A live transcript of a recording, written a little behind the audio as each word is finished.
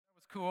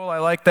Cool, I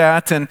like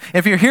that. And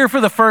if you're here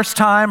for the first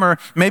time, or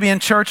maybe in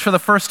church for the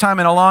first time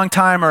in a long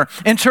time, or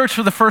in church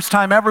for the first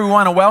time ever, we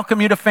want to welcome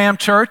you to Fam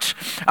Church.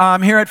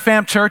 Here at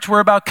Fam Church,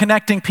 we're about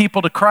connecting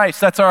people to Christ.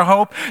 That's our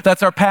hope,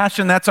 that's our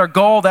passion, that's our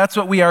goal, that's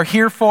what we are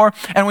here for.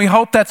 And we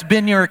hope that's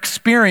been your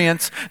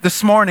experience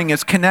this morning,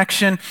 is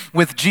connection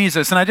with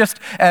Jesus. And I just,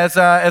 as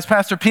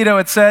Pastor Pito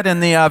had said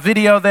in the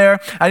video there,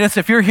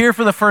 if you're here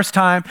for the first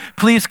time,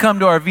 please come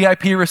to our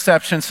VIP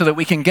reception so that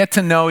we can get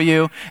to know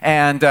you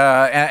and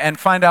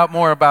find out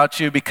more about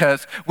you,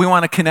 because we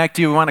want to connect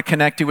you. We want to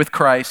connect you with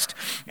Christ.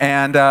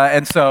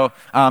 And so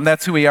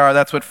that's who we are.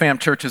 That's what Fam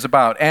Church is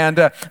about.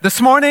 And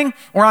this morning,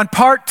 we're on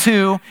part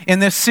 2 in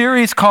this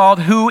series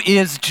called Who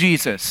is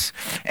Jesus?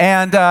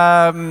 And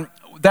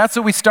that's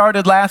what we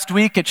started last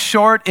week. It's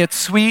short, it's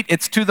sweet,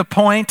 it's to the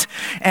point.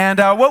 And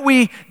what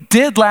we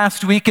did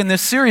last week in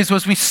this series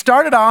was we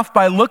started off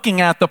by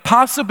looking at the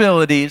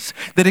possibilities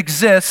that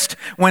exist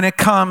when it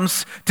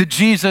comes to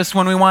Jesus,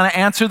 when we want to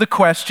answer the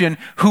question,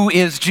 who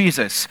is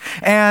Jesus?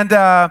 And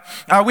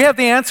we have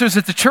the answers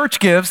that the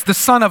church gives, the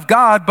Son of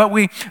God, but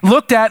we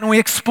looked at and we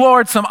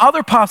explored some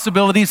other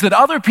possibilities that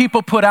other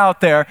people put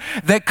out there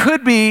that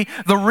could be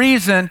the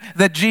reason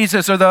that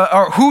Jesus,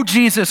 or who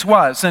Jesus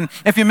was. And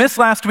if you missed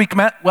last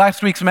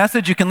week's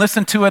message, you can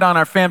listen to it on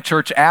our Fam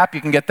Church app.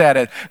 You can get that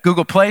at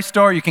Google Play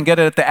Store. You can get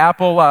it at the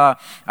Apple,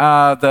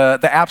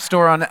 the App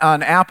Store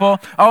on Apple.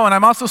 Oh, and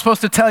I'm also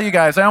supposed to tell you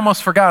guys, I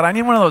almost forgot. I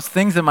need one of those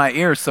things in my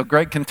ears so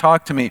Greg can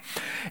talk to me.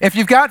 If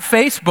you've got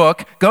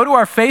Facebook, go to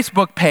our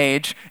Facebook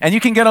page, and you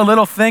can get a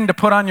little thing to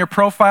put on your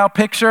profile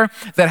picture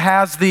that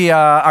has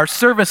our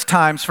service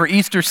times for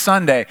Easter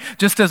Sunday,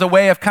 just as a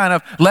way of kind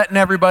of letting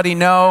everybody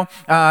know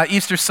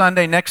Easter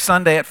Sunday, next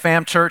Sunday at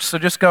Fam Church. So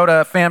just go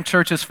to Fam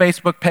Church's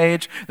Facebook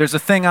page. There's a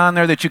thing on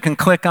there that you can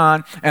click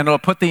on, and it'll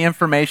put the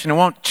information. It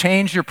won't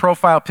change your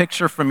profile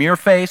picture from your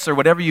face or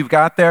whatever you've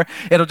got there.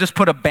 It'll just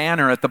put a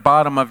banner at the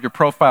bottom of your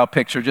profile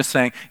picture just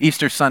saying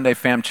Easter Sunday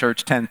Fam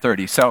Church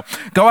 10:30. So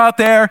go out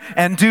there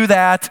and do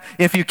that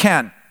if you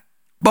can.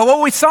 But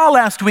what we saw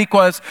last week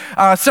was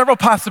several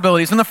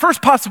possibilities. And the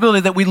first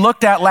possibility that we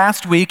looked at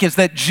last week is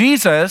that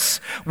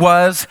Jesus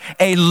was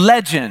a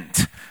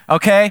legend,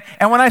 okay?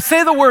 And when I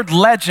say the word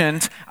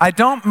legend, I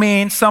don't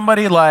mean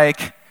somebody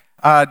like,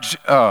 I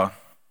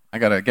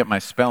got to get my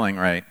spelling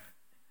right.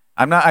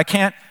 I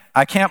can't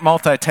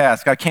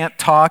multitask. I can't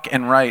talk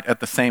and write at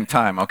the same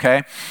time,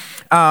 okay?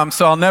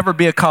 So I'll never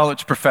be a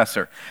college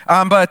professor.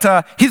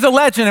 But he's a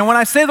legend, and when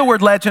I say the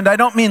word legend, I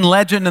don't mean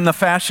legend in the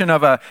fashion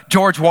of a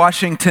George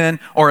Washington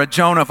or a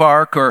Joan of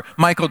Arc or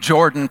Michael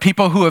Jordan,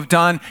 people who have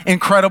done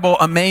incredible,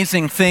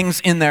 amazing things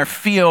in their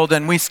field,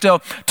 and we still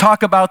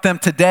talk about them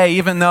today,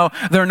 even though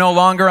they're no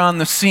longer on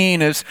the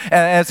scene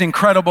as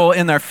incredible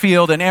in their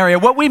field and area.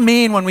 What we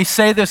mean when we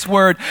say this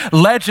word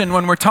legend,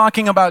 when we're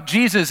talking about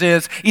Jesus,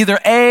 is either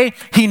A,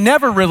 he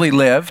never really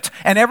lived,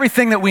 and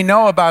everything that we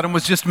know about him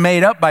was just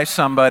made up by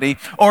somebody,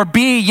 or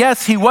B,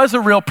 yes, he was a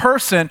real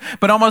person,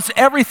 but almost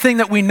everything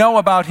that we know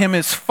about him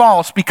is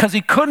false because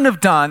he couldn't have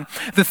done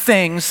the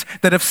things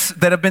that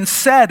have been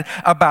said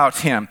about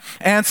him.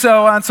 And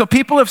so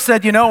people have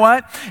said, you know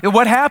what?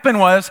 What happened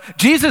was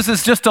Jesus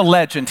is just a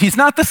legend. He's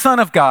not the Son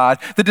of God.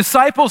 The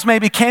disciples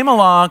maybe came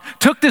along,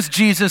 took this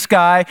Jesus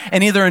guy,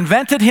 and either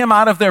invented him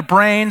out of their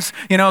brains,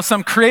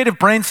 some creative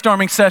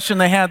brainstorming session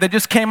they had. They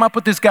just came up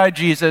with this guy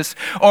Jesus,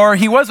 or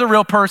he was a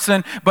real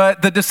person,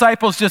 but the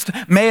disciples just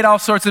made all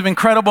sorts of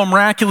incredible,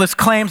 miraculous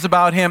claims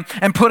about him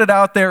and put it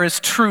out there as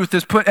truth,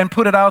 and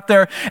put it out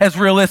there as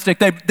realistic.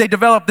 They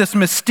developed this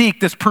mystique,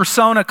 this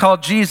persona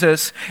called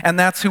Jesus, and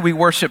that's who we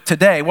worship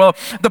today. Well,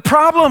 the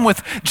problem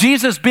with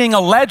Jesus being a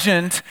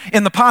legend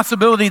in the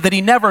possibility that he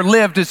never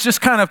lived is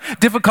just kind of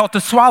difficult to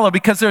swallow,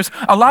 because there's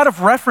a lot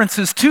of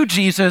references to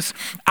Jesus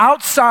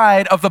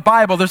outside of the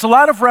Bible. There's a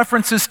lot of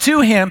references to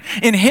him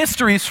in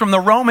histories from the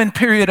Roman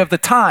period of the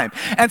time.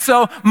 And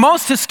so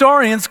most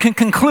historians can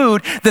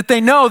conclude that they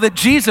know that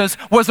Jesus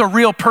was a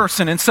real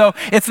person. And so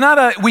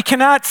we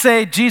cannot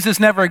say Jesus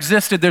never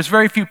existed. There's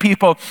very few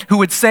people who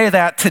would say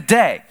that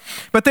today.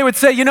 But they would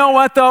say, you know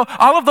what though?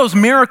 All of those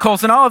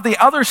miracles and all of the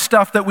other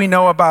stuff that we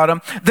know about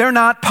him, they're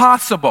not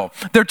possible.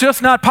 They're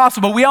just not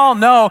possible. We all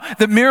know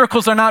that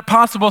miracles are not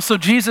possible, so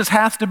Jesus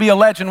has to be a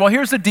legend. Well,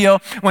 here's the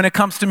deal when it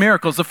comes to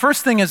miracles. The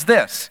first thing is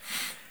this.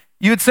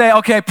 You would say,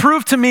 okay,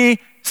 prove to me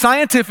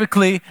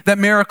scientifically that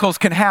miracles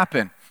can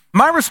happen.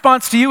 My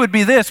response to you would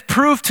be this: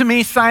 prove to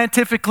me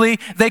scientifically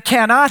they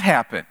cannot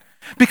happen.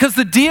 Because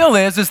the deal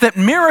is that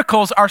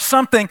miracles are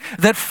something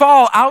that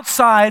fall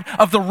outside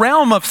of the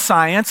realm of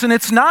science, and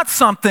it's not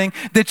something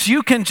that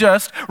you can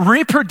just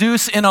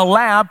reproduce in a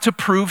lab to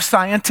prove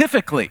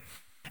scientifically.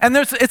 And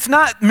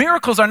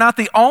miracles are not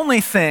the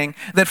only thing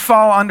that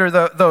fall under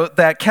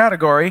that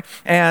category.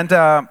 And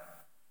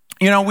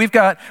we've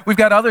got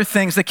other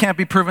things that can't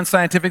be proven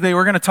scientifically.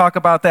 We're going to talk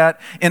about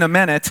that in a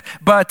minute.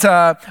 But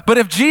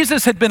if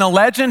Jesus had been a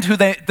legend who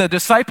the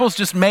disciples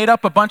just made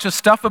up a bunch of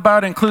stuff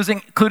about,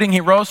 including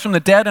he rose from the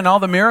dead and all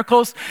the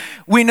miracles,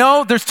 we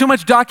know there's too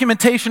much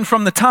documentation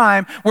from the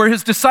time where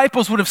his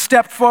disciples would have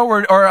stepped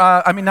forward, or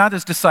not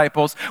his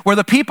disciples, where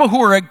the people who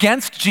were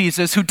against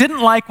Jesus, who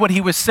didn't like what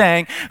he was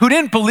saying, who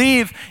didn't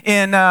believe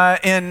in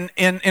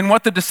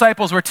what the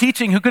disciples were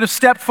teaching, who could have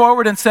stepped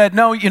forward and said,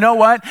 no, you know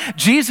what?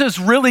 Jesus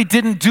really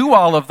didn't do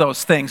all of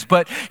those things.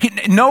 But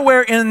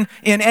nowhere in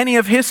any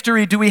of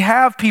history do we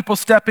have people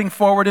stepping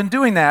forward and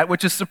doing that,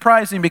 which is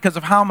surprising because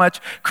of how much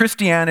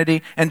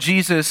Christianity and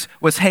Jesus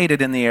was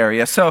hated in the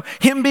area. So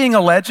him being a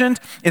legend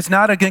is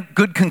not a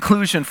good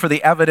conclusion for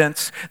the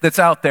evidence that's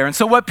out there. And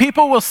so what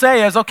people will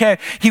say is, okay,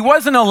 he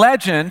wasn't a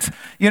legend.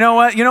 You know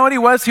what he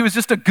was? He was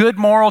just a good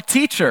moral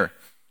teacher.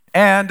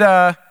 And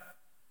I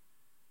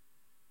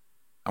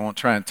won't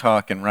try and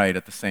talk and write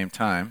at the same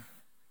time.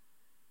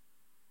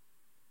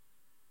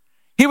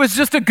 He was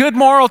just a good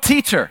moral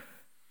teacher.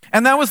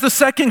 And that was the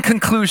second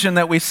conclusion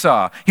that we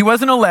saw. He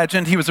wasn't a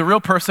legend. He was a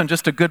real person,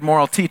 just a good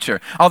moral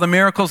teacher. All the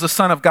miracles, the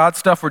Son of God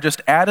stuff were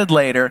just added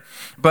later.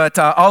 But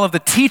all of the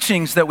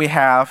teachings that we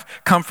have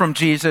come from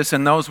Jesus,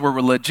 and those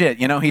were legit.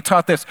 He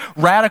taught this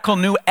radical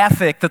new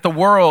ethic that the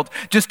world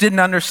just didn't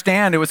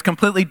understand. It was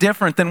completely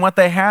different than what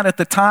they had at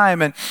the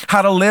time, and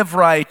how to live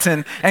right.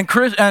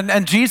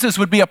 And Jesus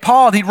would be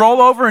appalled. He'd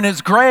roll over in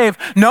his grave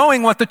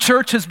knowing what the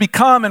church has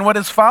become and what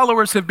his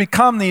followers have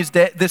become this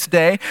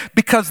day,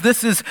 because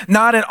this is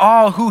not at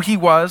all who he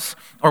was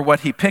or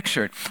what he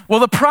pictured.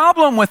 Well, the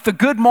problem with the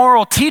good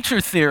moral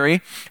teacher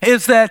theory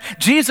is that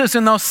Jesus,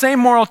 in those same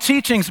moral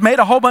teachings, made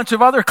a whole bunch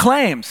of other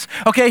claims.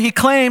 Okay, he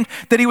claimed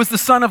that he was the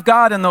Son of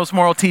God in those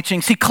moral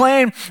teachings. He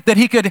claimed that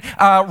he could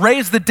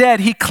raise the dead.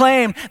 He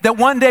claimed that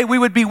one day we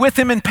would be with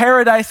him in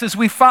paradise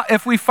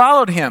if we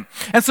followed him.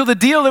 And so the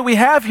deal that we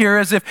have here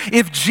is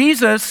if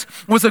Jesus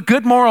was a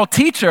good moral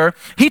teacher,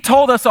 he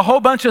told us a whole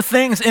bunch of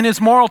things in his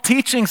moral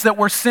teachings that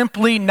were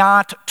simply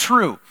not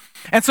true.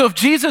 And so if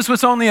Jesus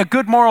was only a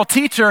good moral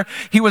teacher,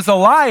 he was a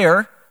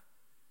liar.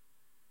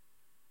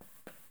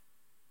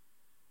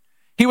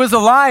 He was a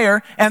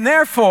liar, and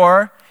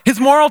therefore his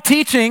moral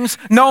teachings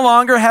no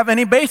longer have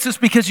any basis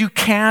because you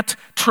can't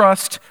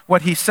trust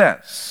what he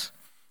says.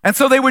 And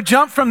so they would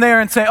jump from there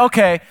and say,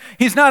 okay,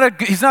 he's not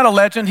a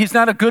legend, he's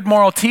not a good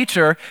moral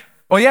teacher.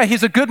 Well, yeah,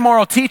 he's a good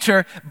moral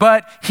teacher,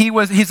 but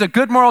he's a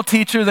good moral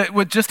teacher that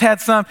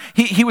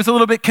he was a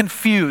little bit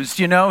confused,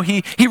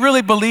 He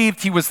really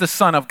believed he was the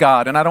Son of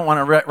God, and I don't want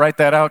to write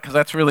that out because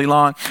that's really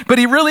long, but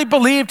he really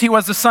believed he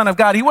was the Son of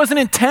God. He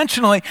wasn't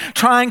intentionally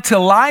trying to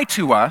lie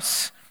to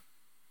us,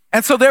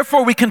 and so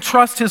therefore we can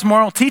trust his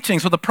moral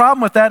teachings. Well, the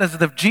problem with that is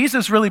that if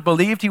Jesus really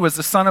believed he was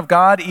the Son of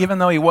God, even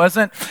though he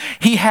wasn't,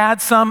 he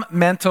had some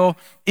mental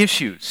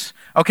issues.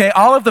 Okay,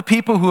 all of the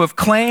people who have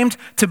claimed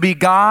to be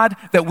God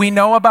that we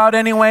know about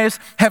anyways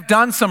have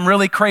done some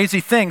really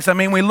crazy things. I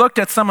mean, we looked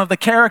at some of the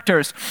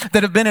characters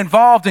that have been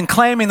involved in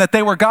claiming that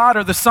they were God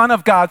or the Son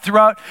of God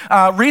throughout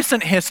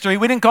recent history.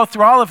 We didn't go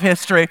through all of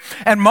history,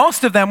 and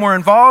most of them were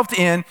involved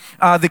in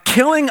the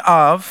killing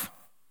of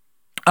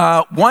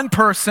one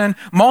person,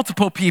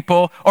 multiple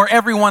people, or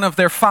every one of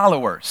their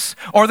followers.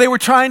 Or they were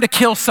trying to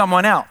kill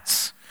someone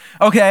else.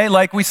 Okay,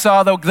 like we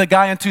saw the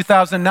guy in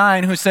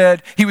 2009 who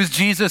said he was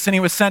Jesus and he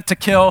was sent to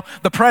kill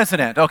the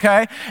president,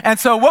 okay? And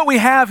so what we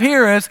have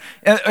here is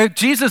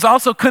Jesus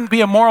also couldn't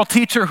be a moral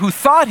teacher who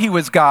thought he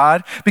was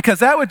God, because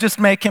that would just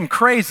make him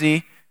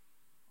crazy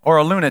or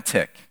a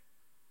lunatic.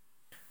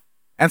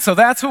 And so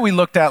that's what we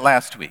looked at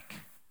last week.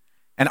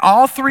 And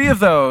all three of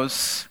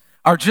those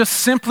are just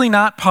simply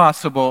not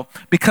possible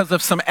because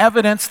of some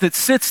evidence that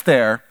sits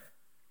there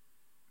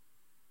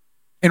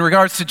in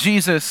regards to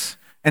Jesus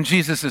and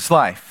Jesus'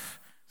 life.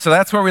 So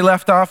that's where we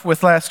left off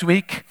with last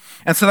week.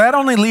 And so that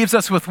only leaves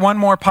us with one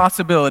more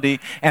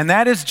possibility, and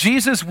that is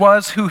Jesus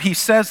was who he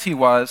says he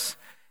was,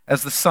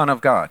 as the Son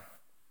of God.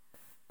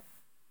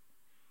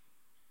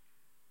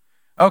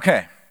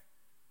 Okay.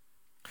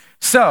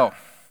 So,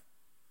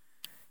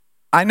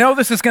 I know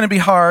this is going to be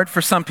hard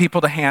for some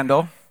people to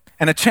handle,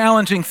 and a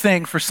challenging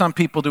thing for some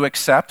people to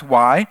accept.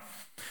 Why?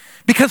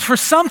 Because for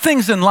some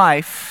things in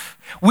life,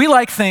 we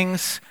like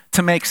things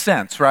to make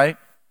sense, right?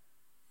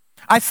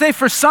 I say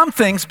for some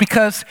things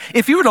because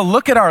if you were to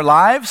look at our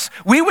lives,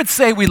 we would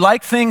say we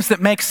like things that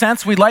make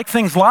sense, we like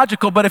things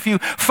logical, but if you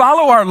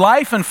follow our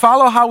life and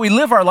follow how we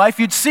live our life,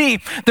 you'd see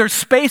there's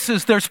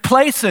spaces, there's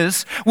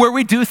places where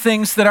we do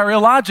things that are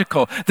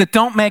illogical, that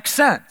don't make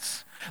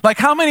sense. Like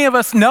how many of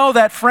us know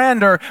that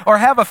friend or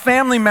have a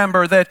family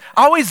member that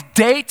always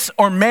dates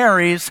or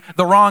marries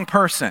the wrong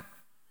person?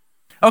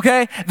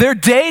 Okay, they're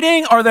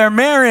dating or they're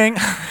marrying.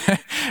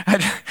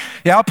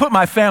 Yeah, I'll put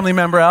my family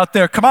member out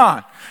there, come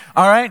on.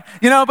 All right?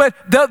 But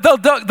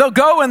they'll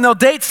go and they'll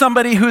date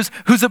somebody who's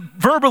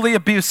verbally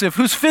abusive,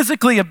 who's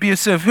physically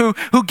abusive,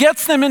 who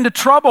gets them into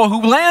trouble,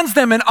 who lands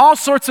them in all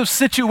sorts of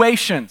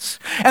situations.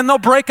 And they'll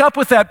break up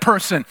with that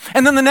person.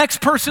 And then the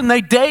next person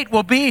they date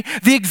will be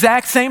the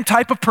exact same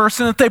type of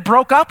person that they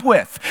broke up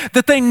with,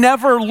 that they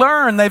never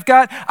learn. They've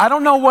got, I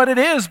don't know what it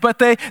is, but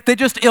they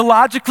just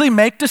illogically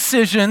make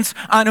decisions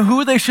on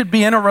who they should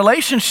be in a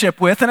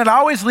relationship with. And it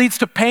always leads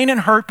to pain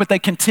and hurt, but they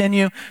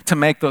continue to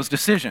make those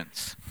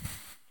decisions.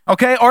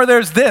 Okay, or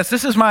there's this.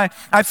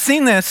 I've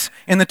seen this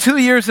in the 2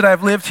 years that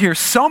I've lived here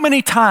so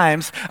many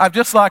times, I've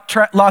just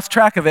lost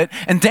track of it.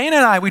 And Dana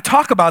and I, we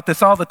talk about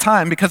this all the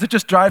time because it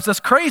just drives us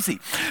crazy.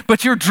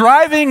 But you're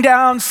driving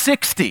down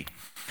 60.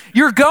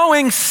 You're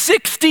going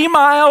 60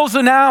 miles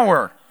an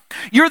hour.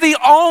 You're the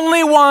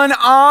only one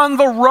on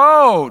the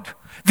road.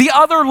 The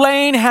other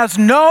lane has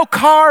no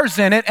cars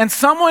in it, and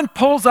someone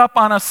pulls up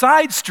on a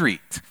side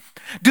street.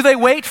 Do they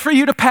wait for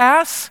you to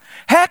pass?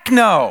 Heck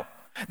no.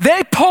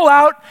 They pull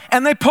out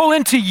and they pull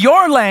into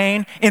your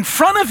lane in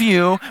front of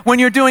you when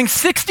you're doing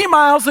 60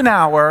 miles an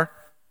hour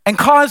and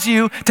cause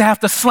you to have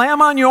to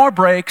slam on your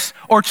brakes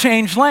or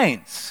change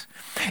lanes.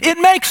 It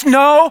makes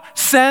no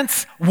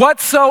sense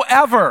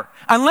whatsoever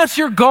unless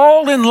your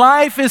goal in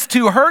life is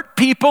to hurt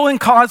people and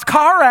cause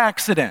car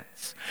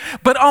accidents.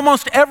 But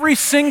almost every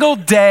single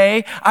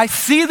day I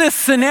see this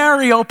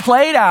scenario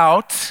played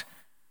out,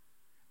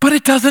 but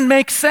it doesn't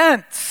make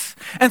sense.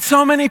 And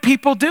so many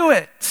people do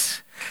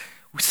it.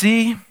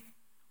 See,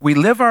 we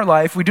live our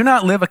life. We do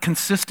not live a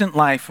consistent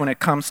life when it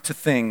comes to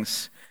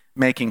things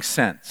making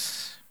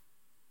sense.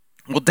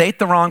 We'll date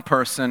the wrong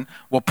person.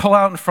 We'll pull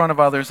out in front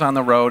of others on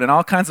the road and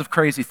all kinds of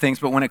crazy things.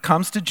 But when it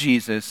comes to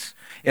Jesus,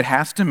 it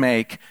has to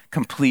make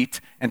complete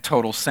and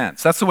total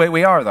sense. That's the way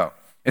we are, though.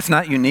 It's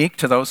not unique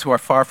to those who are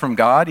far from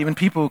God. Even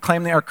people who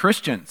claim they are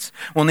Christians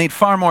will need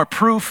far more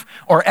proof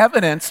or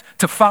evidence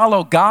to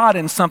follow God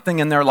in something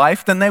in their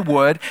life than they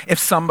would if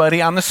somebody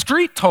on the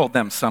street told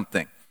them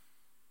something.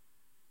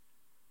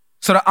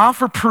 So to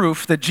offer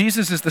proof that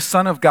Jesus is the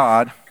Son of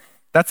God,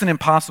 that's an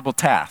impossible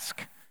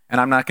task. And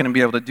I'm not going to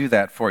be able to do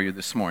that for you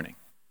this morning.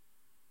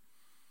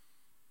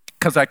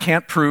 Because I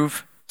can't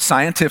prove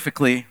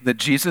scientifically that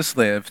Jesus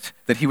lived,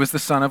 that he was the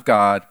Son of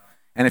God.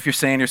 And if you're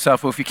saying to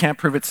yourself, well, if you can't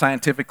prove it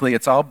scientifically,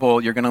 it's all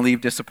bull, you're going to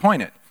leave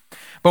disappointed.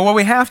 But what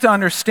we have to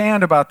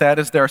understand about that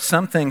is there are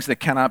some things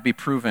that cannot be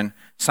proven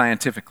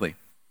scientifically.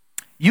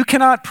 You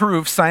cannot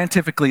prove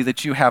scientifically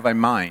that you have a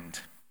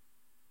mind.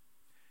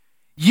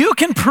 You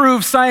can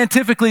prove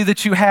scientifically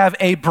that you have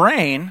a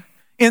brain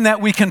in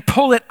that we can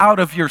pull it out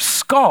of your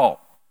skull.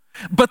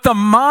 But the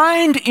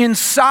mind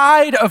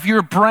inside of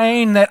your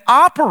brain that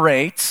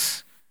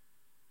operates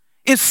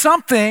is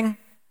something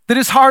that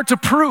is hard to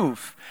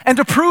prove. And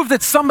to prove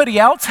that somebody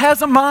else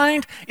has a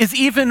mind is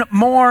even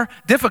more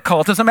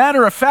difficult. As a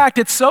matter of fact,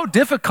 it's so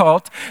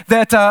difficult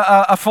that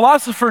a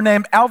philosopher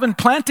named Alvin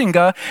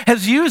Plantinga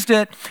has used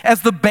it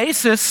as the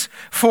basis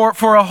for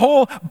a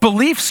whole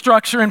belief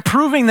structure in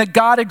proving that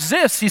God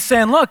exists. He's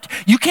saying, look,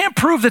 you can't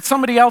prove that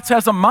somebody else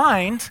has a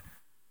mind,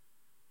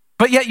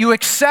 but yet you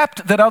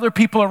accept that other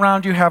people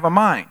around you have a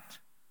mind.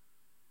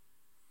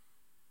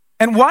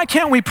 And why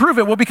can't we prove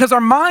it? Well, because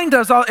our mind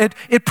does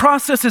it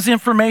processes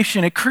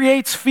information, it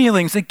creates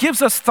feelings, it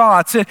gives us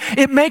thoughts,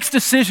 it makes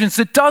decisions,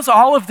 it does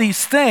all of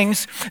these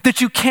things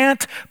that you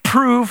can't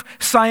prove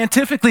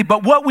scientifically.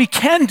 But what we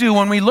can do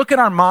when we look at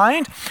our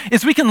mind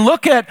is we can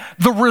look at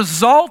the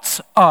results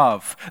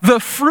of,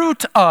 the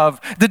fruit of,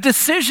 the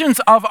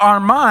decisions of our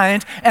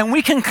mind, and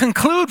we can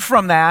conclude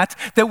from that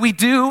we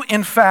do,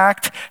 in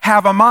fact,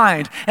 have a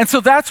mind. And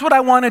so that's what I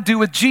want to do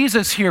with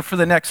Jesus here for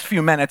the next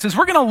few minutes, is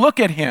we're going to look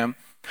at him.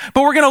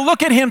 But we're going to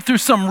look at him through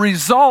some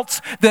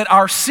results that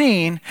are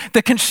seen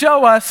that can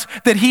show us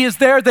that he is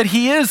there, that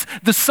he is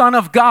the Son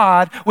of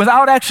God,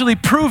 without actually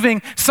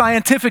proving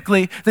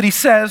scientifically that he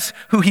says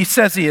who he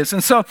says he is.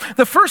 And so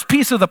the first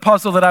piece of the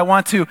puzzle that I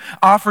want to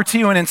offer to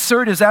you and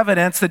insert as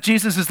evidence that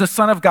Jesus is the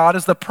Son of God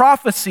is the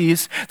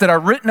prophecies that are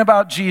written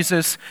about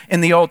Jesus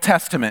in the Old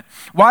Testament.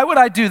 Why would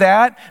I do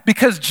that?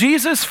 Because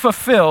Jesus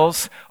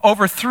fulfills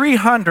over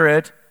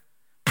 300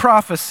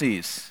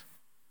 prophecies.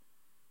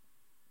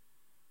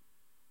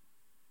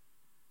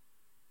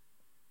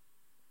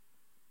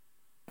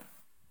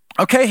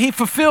 Okay, he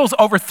fulfills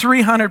over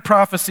 300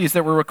 prophecies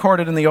that were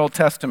recorded in the Old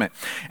Testament.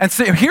 And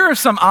so here are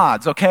some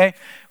odds, okay?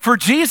 For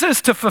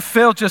Jesus to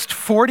fulfill just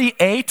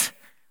 48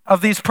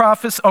 of these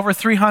prophecies, over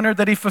 300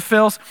 that he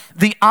fulfills,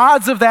 the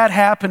odds of that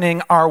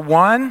happening are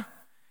 1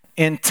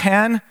 in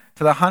 10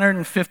 to the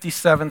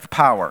 157th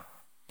power.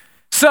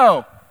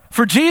 So,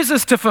 for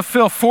Jesus to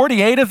fulfill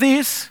 48 of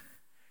these,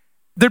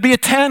 there'd be a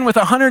 10 with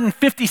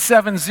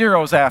 157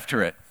 zeros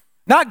after it.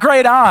 Not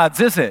great odds,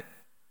 is it?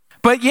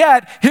 But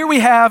yet, here we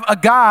have a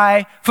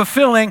guy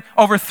fulfilling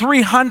over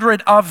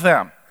 300 of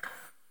them.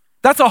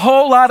 That's a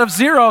whole lot of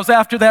zeros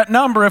after that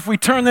number if we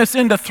turn this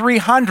into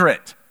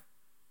 300.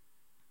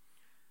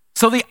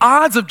 So the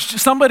odds of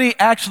somebody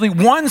actually,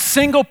 one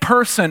single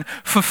person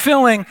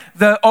fulfilling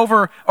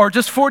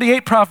just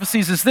 48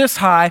 prophecies is this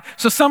high.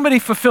 So somebody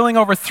fulfilling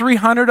over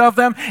 300 of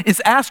them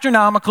is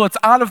astronomical. It's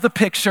out of the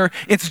picture.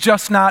 It's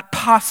just not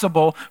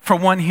possible for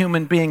one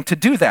human being to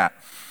do that.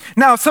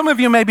 Now, some of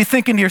you may be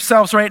thinking to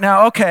yourselves right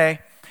now, okay,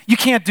 you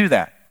can't do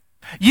that.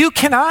 You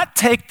cannot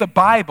take the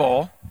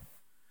Bible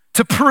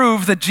to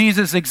prove that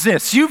Jesus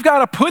exists. You've got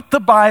to put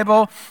the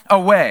Bible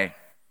away.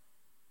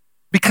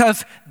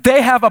 Because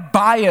they have a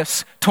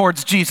bias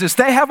towards Jesus.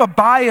 They have a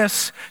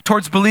bias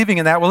towards believing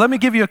in that. Well, let me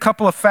give you a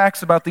couple of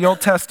facts about the Old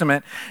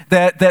Testament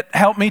that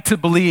help me to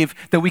believe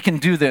that we can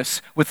do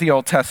this with the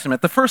Old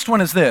Testament. The first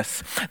one is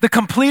this.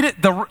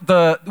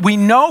 We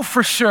know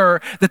for sure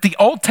that the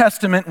Old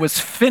Testament was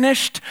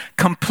finished,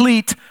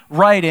 complete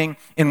writing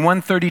in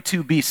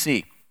 132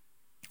 BC.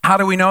 How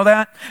do we know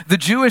that?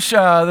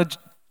 The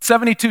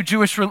 72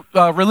 Jewish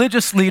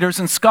religious leaders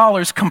and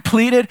scholars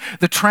completed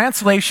the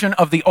translation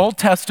of the Old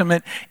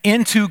Testament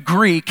into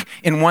Greek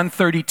in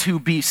 132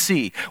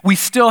 BC. We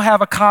still have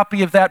a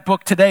copy of that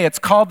book today. It's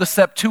called the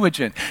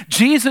Septuagint.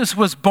 Jesus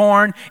was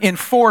born in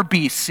 4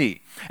 BC.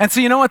 And so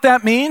you know what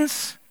that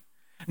means?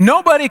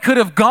 Nobody could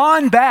have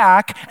gone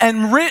back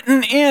and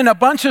written in a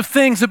bunch of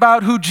things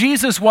about who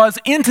Jesus was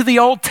into the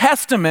Old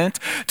Testament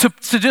to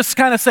just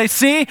kind of say,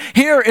 see,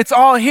 here, it's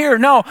all here.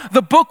 No,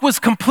 the book was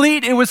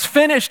complete. It was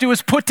finished. It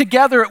was put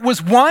together. It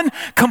was one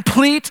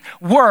complete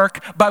work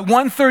by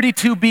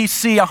 132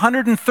 BC,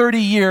 130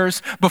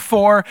 years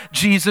before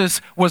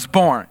Jesus was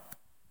born.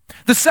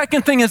 The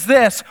second thing is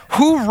this.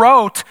 Who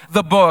wrote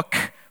the book?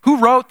 Who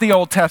wrote the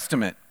Old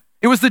Testament?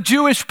 It was the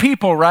Jewish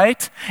people,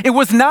 right? It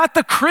was not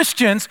the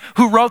Christians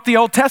who wrote the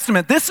Old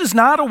Testament. This is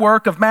not a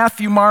work of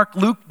Matthew, Mark,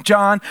 Luke,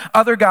 John,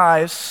 other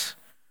guys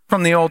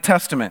from the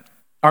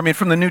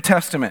from the New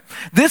Testament.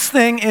 This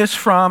thing is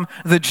from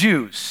the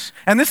Jews.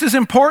 And this is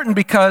important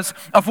because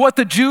of what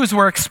the Jews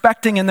were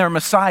expecting in their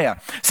Messiah.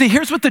 See,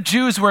 here's what the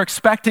Jews were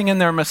expecting in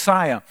their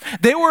Messiah.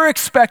 They were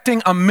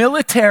expecting a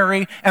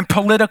military and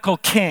political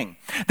king.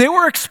 They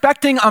were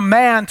expecting a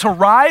man to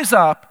rise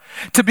up,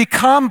 to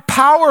become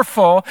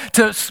powerful,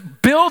 to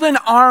build an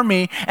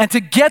army, and to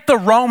get the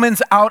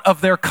Romans out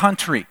of their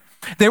country.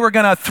 They were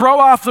going to throw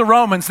off the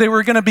Romans. They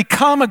were going to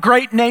become a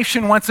great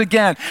nation once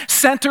again,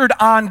 centered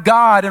on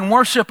God and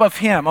worship of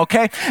Him,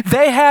 okay?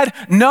 They had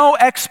no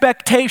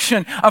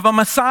expectation of a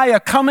Messiah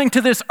coming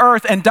to this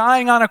earth and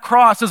dying on a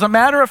cross. As a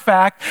matter of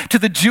fact, to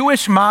the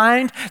Jewish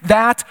mind,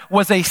 that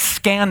was a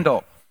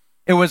scandal.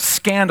 It was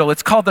scandal.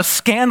 It's called the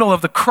scandal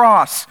of the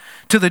cross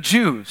to the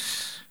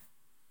Jews.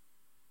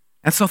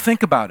 And so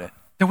think about it.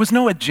 There was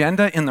no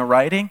agenda in the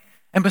writing.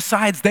 And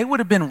besides, they would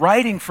have been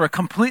writing for a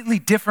completely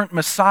different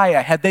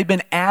Messiah had they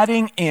been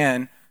adding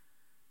in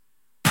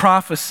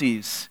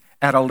prophecies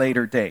at a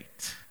later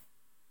date.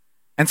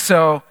 And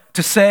so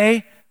to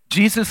say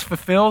Jesus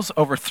fulfills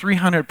over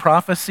 300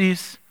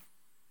 prophecies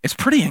is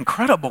pretty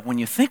incredible when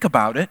you think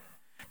about it,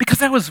 because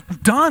that was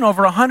done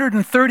over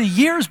 130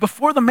 years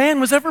before the man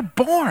was ever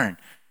born.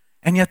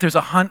 And yet there's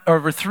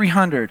over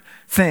 300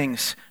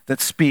 things that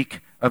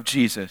speak of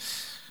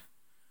Jesus.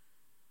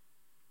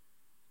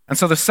 And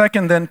so the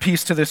second then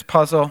piece to this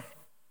puzzle,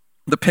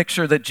 the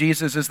picture that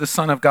Jesus is the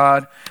Son of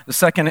God, the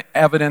second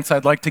evidence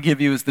I'd like to give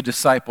you is the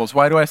disciples.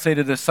 Why do I say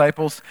the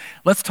disciples?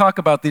 Let's talk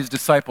about these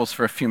disciples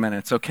for a few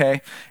minutes,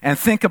 okay? And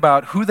think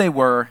about who they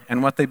were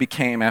and what they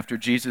became after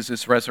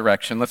Jesus'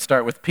 resurrection. Let's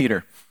start with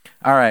Peter.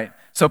 All right,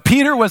 so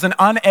Peter was an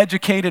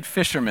uneducated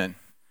fisherman.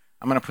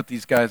 I'm going to put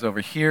these guys over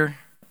here.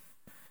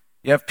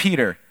 You have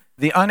Peter,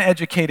 the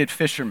uneducated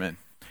fisherman.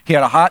 He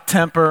had a hot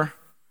temper,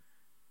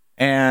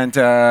 and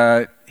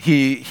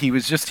he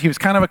was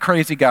kind of a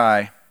crazy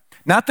guy.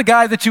 Not the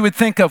guy that you would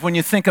think of when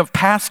you think of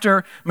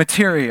pastor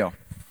material.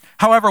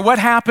 However, what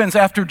happens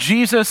after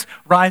Jesus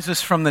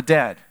rises from the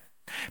dead?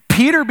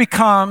 Peter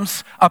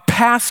becomes a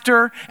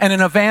pastor and an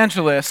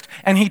evangelist,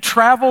 and he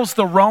travels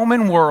the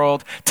Roman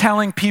world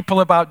telling people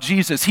about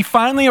Jesus. He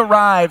finally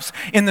arrives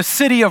in the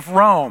city of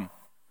Rome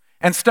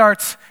and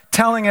starts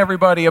telling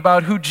everybody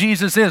about who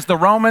Jesus is. The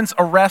Romans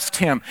arrest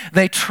him.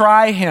 They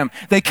try him.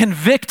 They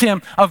convict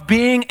him of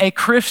being a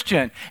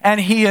Christian. And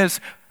he is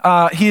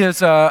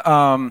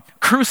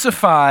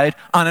crucified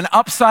on an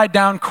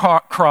upside-down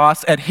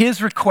cross at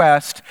his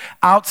request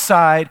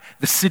outside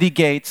the city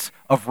gates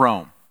of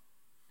Rome.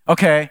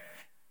 Okay,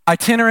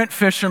 itinerant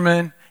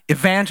fisherman,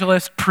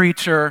 evangelist,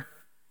 preacher,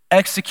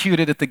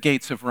 executed at the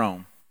gates of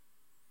Rome.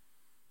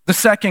 The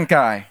second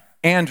guy,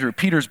 Andrew,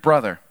 Peter's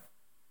brother,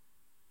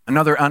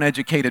 another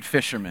uneducated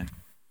fisherman.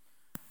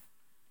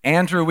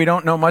 Andrew, we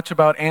don't know much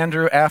about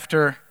Andrew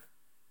after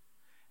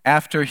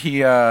Acts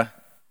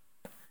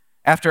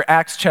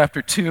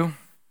chapter 2,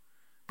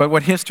 but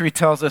what history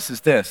tells us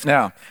is this.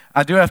 Now,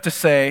 I do have to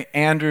say,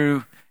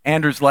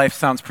 Andrew's life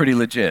sounds pretty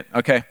legit,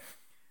 okay?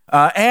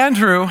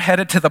 Andrew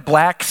headed to the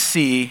Black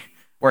Sea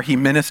where he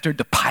ministered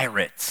to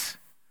pirates.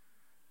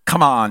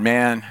 Come on,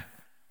 man.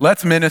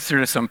 Let's minister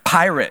to some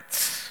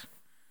pirates.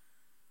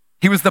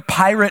 He was the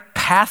pirate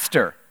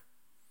pastor.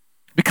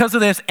 Because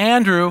of this,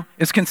 Andrew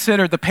is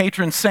considered the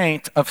patron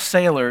saint of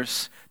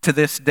sailors to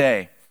this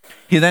day.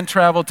 He then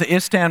traveled to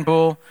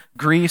Istanbul,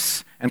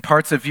 Greece, and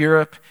parts of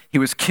Europe. He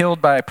was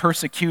killed by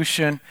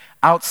persecution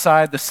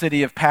outside the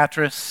city of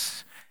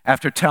Patras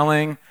after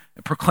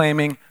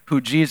proclaiming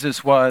who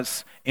Jesus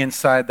was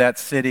inside that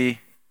city.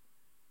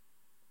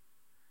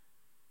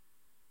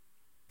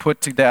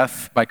 Put to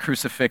death by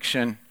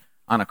crucifixion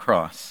on a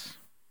cross.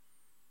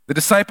 The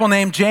disciple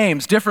named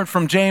James, different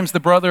from James, the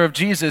brother of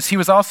Jesus, he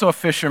was also a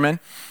fisherman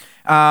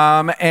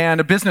and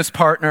a business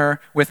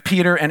partner with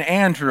Peter and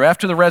Andrew.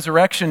 After the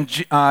resurrection,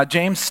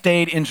 James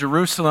stayed in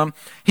Jerusalem.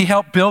 He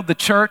helped build the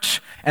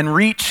church and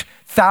reach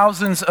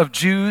thousands of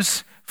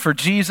Jews for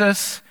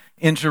Jesus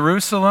in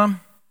Jerusalem.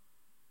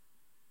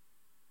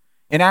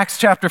 In Acts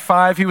chapter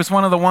 5, he was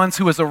one of the ones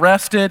who was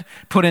arrested,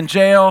 put in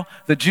jail.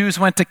 The Jews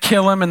went to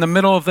kill him in the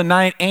middle of the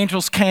night.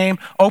 Angels came,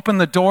 opened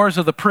the doors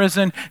of the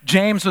prison.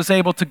 James was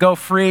able to go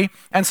free.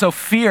 And so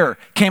fear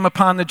came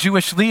upon the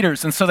Jewish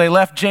leaders. And so they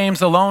left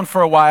James alone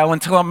for a while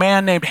until a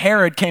man named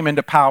Herod came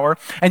into power.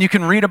 And you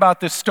can read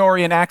about this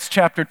story in Acts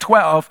chapter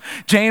 12.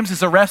 James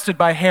is arrested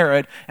by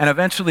Herod and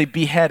eventually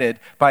beheaded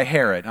by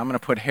Herod. I'm going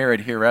to put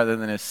Herod here rather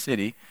than his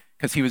city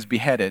because he was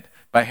beheaded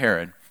by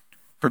Herod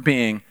for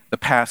being the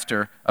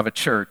pastor of a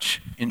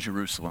church in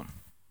Jerusalem.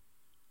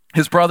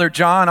 His brother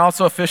John,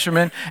 also a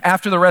fisherman,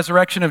 after the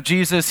resurrection of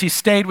Jesus, he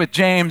stayed with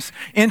James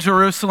in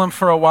Jerusalem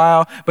for a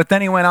while, but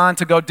then he went on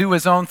to go do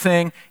his own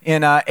thing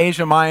in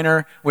Asia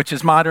Minor, which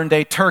is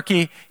modern-day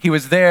Turkey. He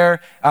was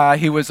there.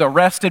 He was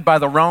arrested by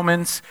the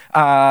Romans.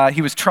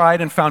 He was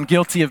tried and found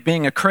guilty of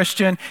being a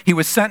Christian. He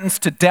was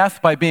sentenced to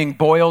death by being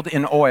boiled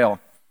in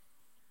oil.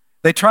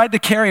 They tried to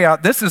carry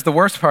out, this is the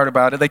worst part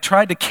about it, they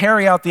tried to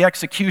carry out the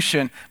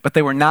execution, but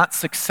they were not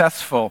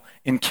successful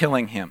in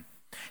killing him.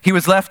 He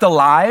was left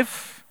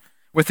alive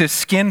with his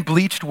skin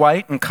bleached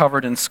white and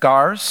covered in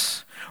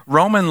scars.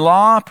 Roman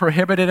law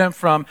prohibited him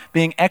from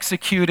being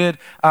executed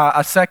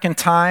a second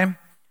time,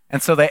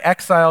 and so they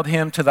exiled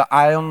him to the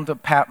island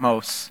of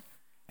Patmos,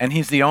 and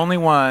he's the only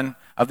one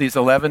of these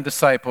 11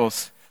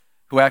 disciples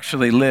who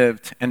actually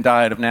lived and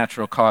died of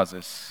natural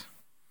causes.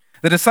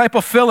 The disciple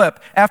Philip,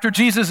 after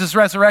Jesus'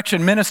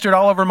 resurrection, ministered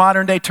all over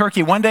modern-day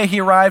Turkey. One day he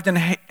arrived in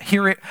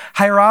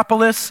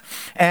Hierapolis,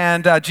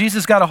 and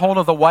Jesus got a hold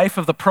of the wife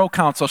of the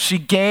proconsul. She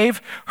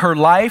gave her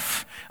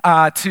life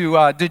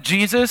to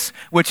Jesus,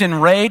 which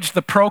enraged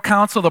the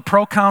proconsul. The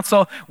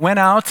proconsul went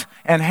out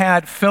and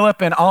had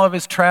Philip and all of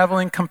his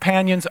traveling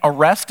companions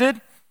arrested,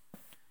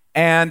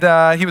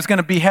 and he was going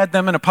to behead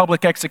them in a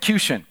public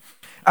execution.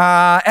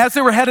 As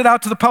they were headed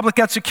out to the public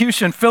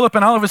execution, Philip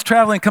and all of his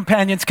traveling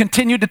companions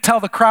continued to tell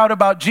the crowd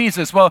about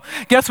Jesus. Well,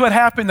 guess what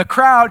happened? The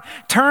crowd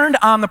turned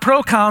on the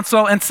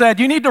proconsul and said,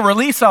 "You need to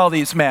release all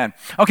these men."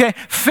 Okay,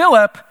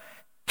 Philip,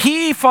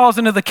 he falls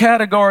into the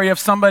category of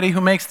somebody who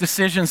makes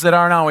decisions that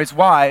aren't always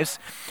wise.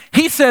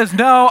 He says,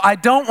 "No, I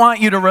don't want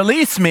you to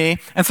release me."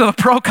 And so the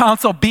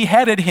proconsul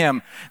beheaded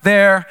him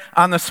there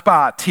on the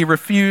spot. He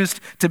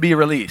refused to be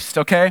released,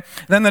 okay?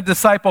 Then the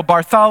disciple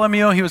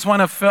Bartholomew, he was one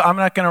of, I'm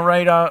not going to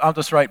write, I'll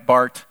just write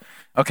Bart,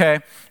 okay?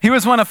 He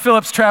was one of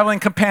Philip's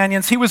traveling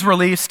companions. He was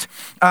released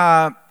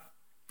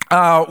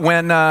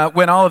when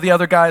all of the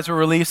other guys were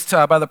released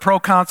by the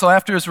proconsul.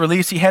 After his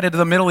release, he headed to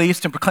the Middle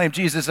East and proclaimed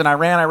Jesus in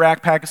Iran,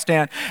 Iraq,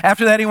 Pakistan.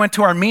 After that, he went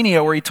to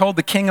Armenia, where he told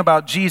the king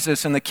about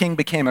Jesus, and the king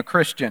became a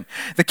Christian.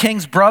 The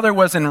king's brother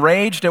was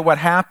enraged at what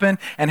happened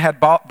and had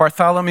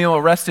Bartholomew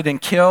arrested and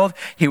killed.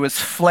 He was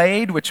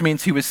flayed, which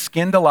means he was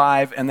skinned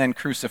alive and then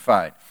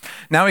crucified.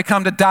 Now we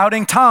come to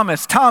doubting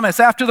Thomas. Thomas,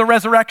 after the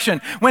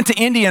resurrection, went to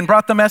India and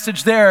brought the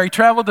message there. He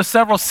traveled to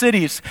several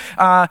cities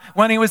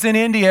when he was in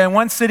India. In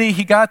one city,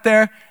 he got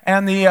there,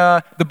 and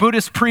the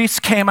Buddhist priests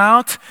came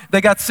out. They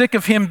got sick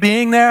of him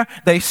being there.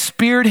 They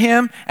speared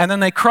him, and then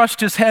they crushed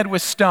his head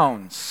with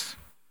stones.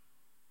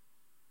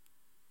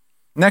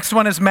 Next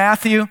one is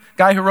Matthew,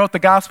 guy who wrote the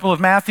Gospel of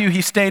Matthew.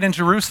 He stayed in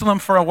Jerusalem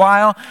for a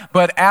while,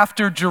 but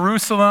after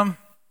Jerusalem,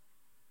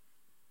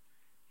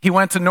 he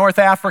went to North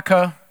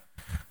Africa,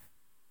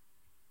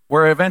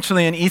 where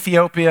eventually in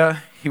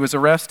Ethiopia, he was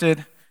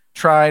arrested,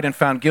 tried, and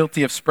found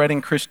guilty of spreading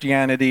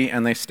Christianity,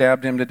 and they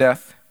stabbed him to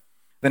death.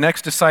 The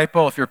next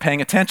disciple, if you're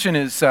paying attention,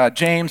 is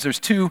James. There's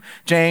two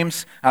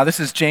James. This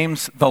is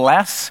James the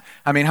Less.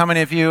 I mean, how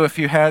many of you, if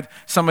you had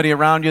somebody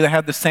around you that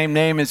had the same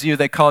name as you,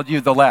 they called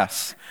you the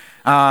Less?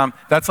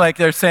 That's like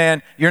they're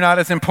saying, you're not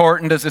as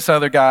important as this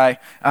other guy,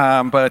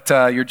 but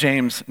you're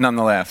James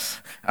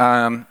nonetheless.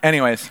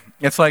 Anyways,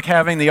 it's like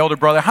having the older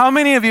brother. How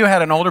many of you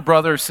had an older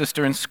brother or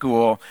sister in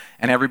school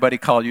and everybody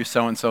called you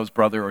so-and-so's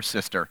brother or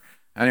sister?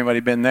 Anybody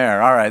been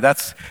there? All right,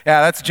 that's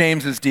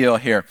James's deal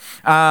here.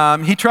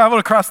 He traveled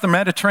across the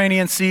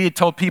Mediterranean Sea,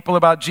 told people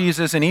about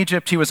Jesus. In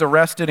Egypt, he was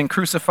arrested and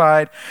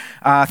crucified.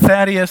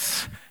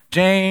 Thaddeus,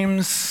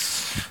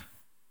 James,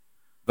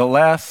 the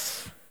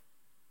Less,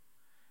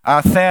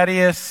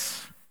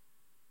 Thaddeus.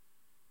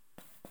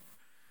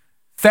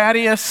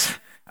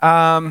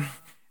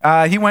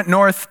 He went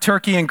north,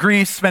 Turkey and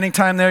Greece, spending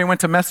time there. He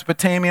went to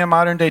Mesopotamia,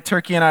 modern-day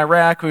Turkey and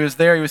Iraq. He was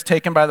there. He was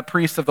taken by the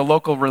priests of the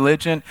local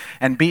religion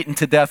and beaten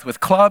to death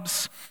with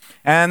clubs.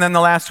 And then the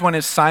last one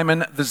is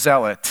Simon the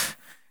Zealot.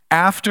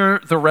 After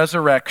the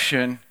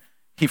resurrection,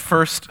 he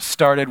first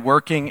started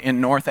working in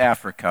North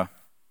Africa.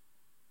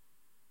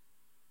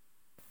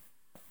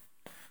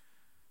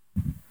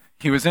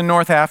 He was in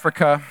North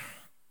Africa,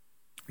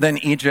 then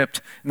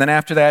Egypt, and then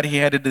after that he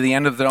headed to the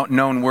end of the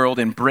known world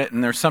in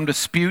Britain. There's some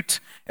dispute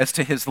as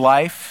to his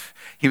life.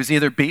 He was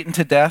either beaten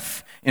to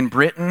death in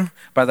Britain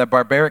by the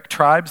barbaric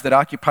tribes that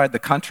occupied the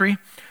country,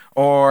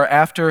 or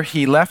after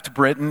he left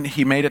Britain,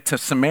 he made it to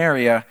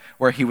Samaria,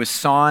 where he was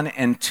sawn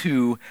in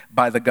two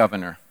by the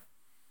governor.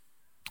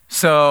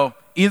 So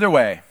either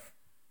way,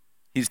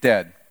 he's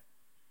dead.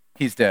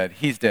 He's dead.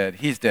 He's dead.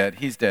 He's dead.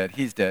 He's dead.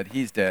 He's dead.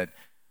 He's dead.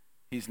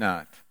 He's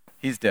not.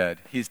 He's dead.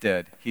 He's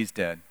dead. He's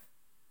dead.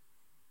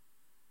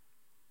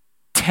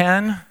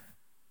 10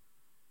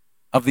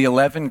 of the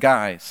 11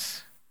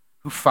 guys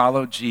who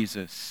followed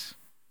Jesus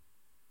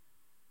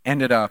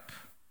ended up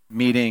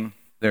meeting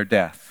their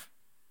death.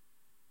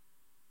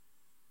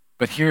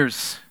 But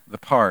here's the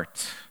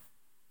part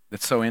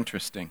that's so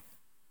interesting.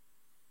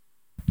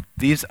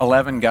 These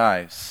 11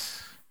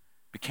 guys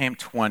became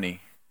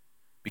 20,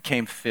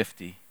 became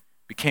 50,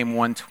 became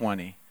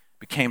 120,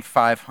 became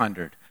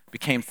 500,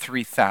 became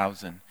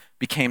 3,000,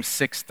 became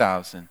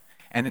 6,000,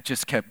 and it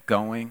just kept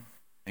going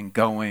and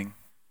going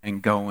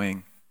and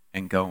going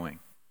and going.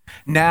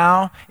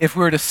 Now, if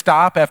we were to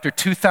stop after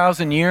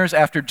 2,000 years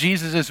after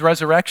Jesus'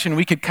 resurrection,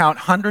 we could count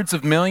hundreds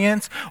of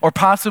millions or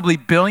possibly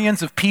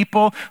billions of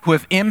people who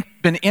have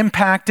been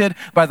impacted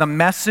by the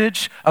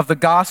message of the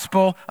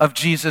gospel of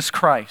Jesus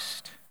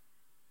Christ.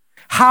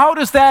 How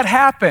does that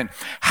happen?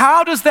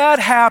 How does that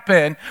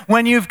happen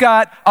when you've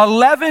got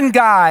 11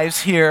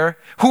 guys here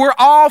who are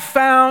all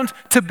found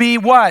to be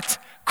what?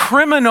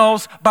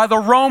 Criminals by the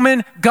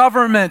Roman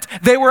government.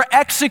 They were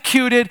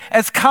executed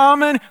as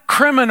common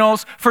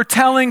criminals for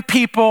telling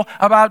people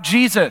about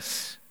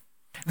Jesus.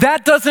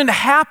 That doesn't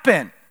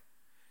happen.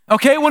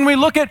 Okay, when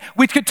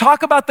we could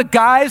talk about the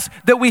guys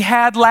that we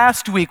had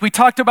last week. We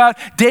talked about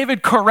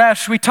David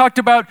Koresh. We talked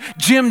about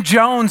Jim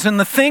Jones and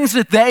the things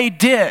that they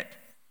did.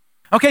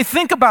 Okay,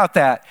 think about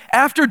that.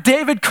 After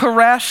David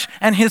Koresh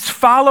and his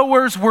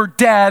followers were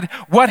dead,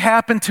 what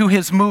happened to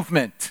his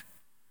movement?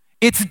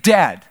 It's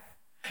dead.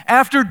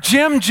 After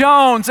Jim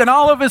Jones and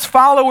all of his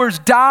followers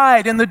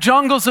died in the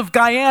jungles of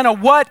Guyana,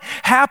 what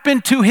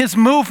happened to his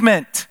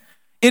movement?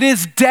 It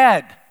is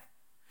dead.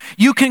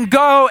 You can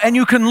go and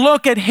you can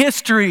look at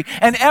history,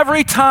 and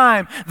every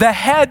time the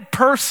head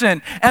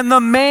person and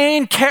the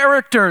main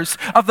characters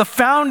of the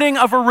founding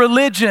of a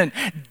religion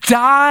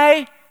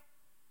die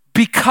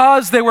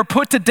because they were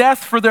put to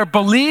death for their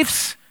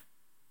beliefs,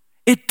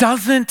 it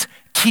doesn't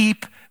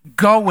keep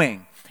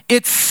going.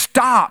 It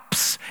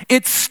stops.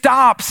 It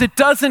stops. It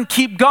doesn't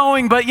keep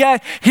going, but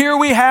yet here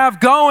we have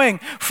going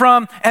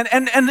from, and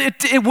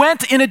it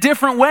went in a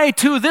different way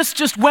too. This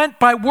just went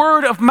by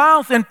word of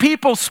mouth and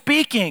people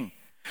speaking.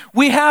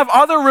 We have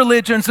other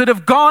religions that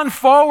have gone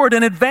forward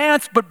and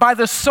advanced, but by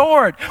the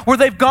sword, where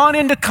they've gone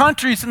into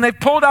countries and they've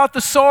pulled out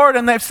the sword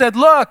and they've said,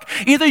 look,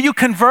 either you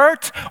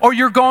convert or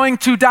you're going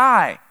to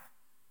die.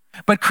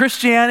 But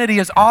Christianity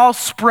is all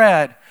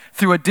spread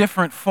through a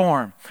different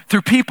form,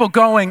 through people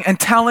going and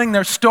telling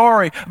their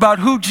story about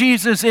who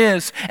Jesus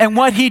is and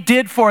what he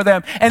did for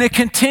them. And it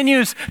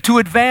continues to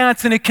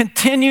advance, and it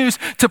continues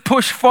to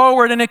push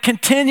forward, and it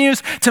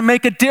continues to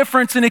make a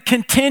difference, and it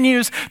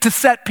continues to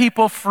set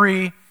people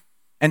free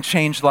and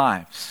change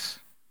lives.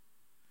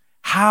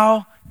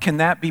 How can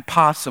that be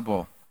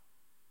possible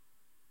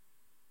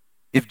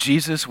if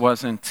Jesus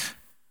wasn't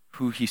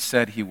who he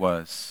said he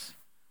was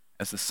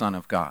as the Son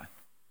of God?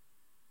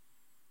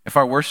 If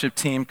our worship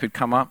team could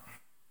come up.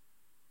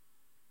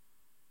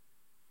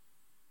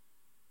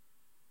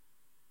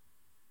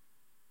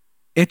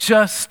 It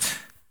just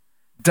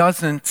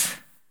doesn't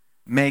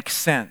make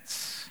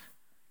sense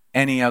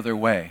any other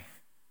way.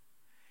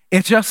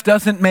 It just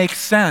doesn't make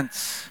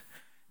sense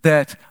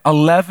that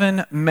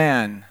 11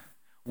 men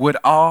would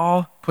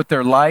all put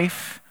their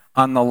life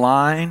on the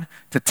line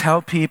to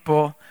tell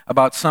people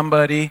about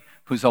somebody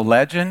who's a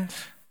legend,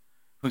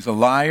 who's a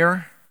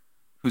liar,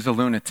 who's a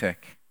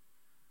lunatic.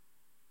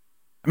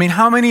 I mean,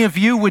 how many of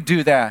you would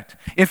do that?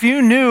 If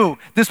you knew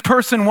this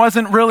person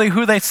wasn't really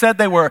who they said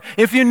they were,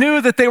 if you knew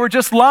that they were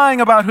just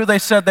lying about who they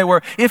said they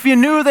were, if you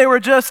knew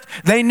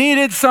they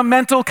needed some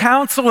mental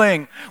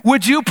counseling,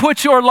 would you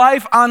put your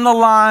life on the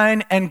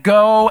line and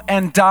go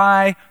and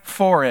die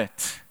for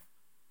it?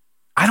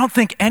 I don't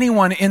think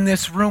anyone in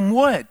this room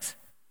would.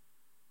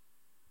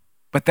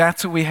 But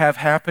that's what we have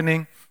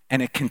happening,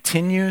 and it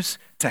continues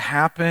to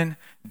happen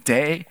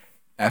day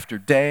after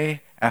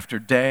day after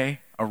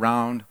day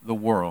around the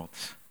world.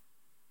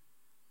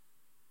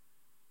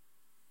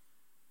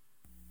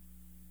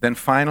 Then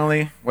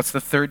finally, what's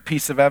the third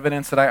piece of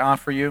evidence that I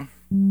offer you?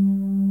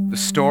 The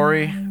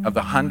story of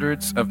the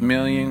hundreds of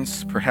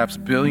millions, perhaps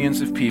billions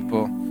of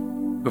people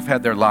who've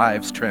had their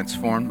lives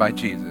transformed by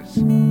Jesus,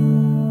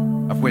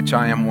 of which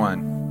I am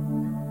one.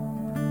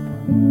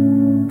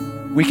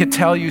 We could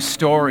tell you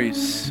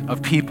stories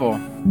of people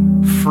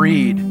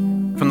freed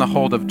from the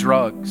hold of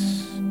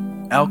drugs,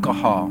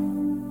 alcohol,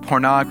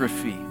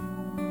 pornography,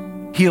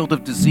 healed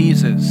of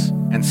diseases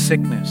and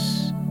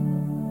sickness.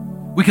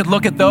 We could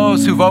look at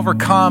those who've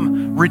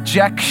overcome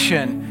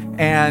rejection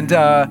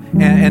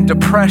and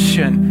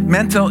depression,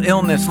 mental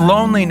illness,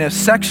 loneliness,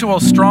 sexual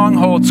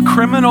strongholds,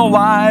 criminal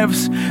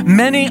lives,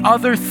 many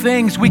other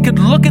things. We could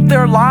look at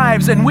their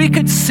lives and we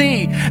could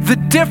see the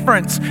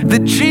difference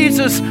that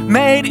Jesus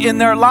made in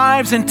their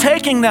lives in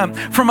taking them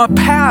from a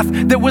path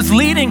that was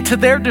leading to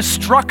their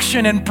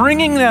destruction and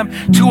bringing them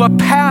to a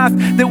path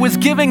that was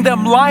giving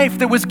them life,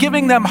 that was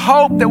giving them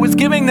hope, that was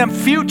giving them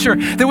future,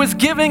 that was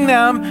giving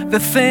them the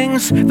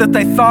things that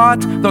they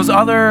thought those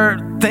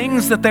other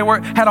things that they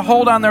had a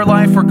hold on their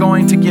life were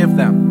going to give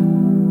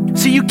them.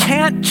 See, you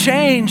can't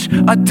change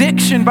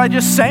addiction by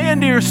just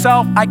saying to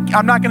yourself,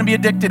 I'm not going to be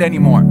addicted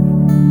anymore.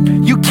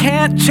 You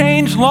can't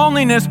change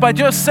loneliness by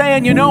just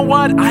saying, you know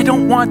what, I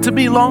don't want to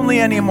be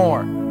lonely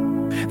anymore.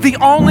 The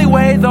only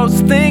way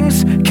those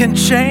things can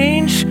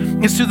change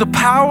is through the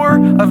power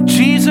of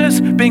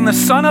Jesus being the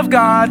Son of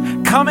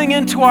God, coming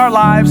into our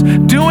lives,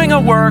 doing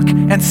a work,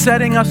 and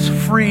setting us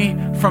free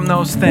from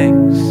those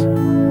things.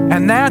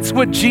 And that's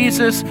what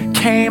Jesus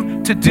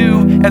came to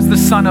do as the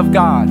Son of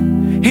God.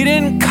 He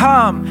didn't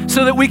come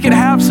so that we could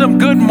have some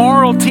good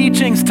moral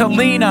teachings to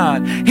lean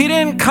on. He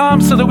didn't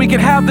come so that we could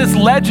have this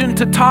legend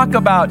to talk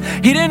about.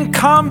 He didn't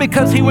come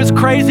because he was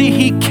crazy.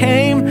 He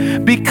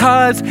came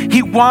because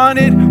he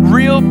wanted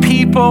real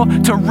people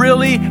to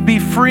really be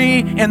free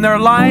in their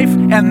life,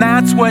 and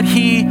that's what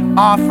he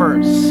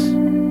offers.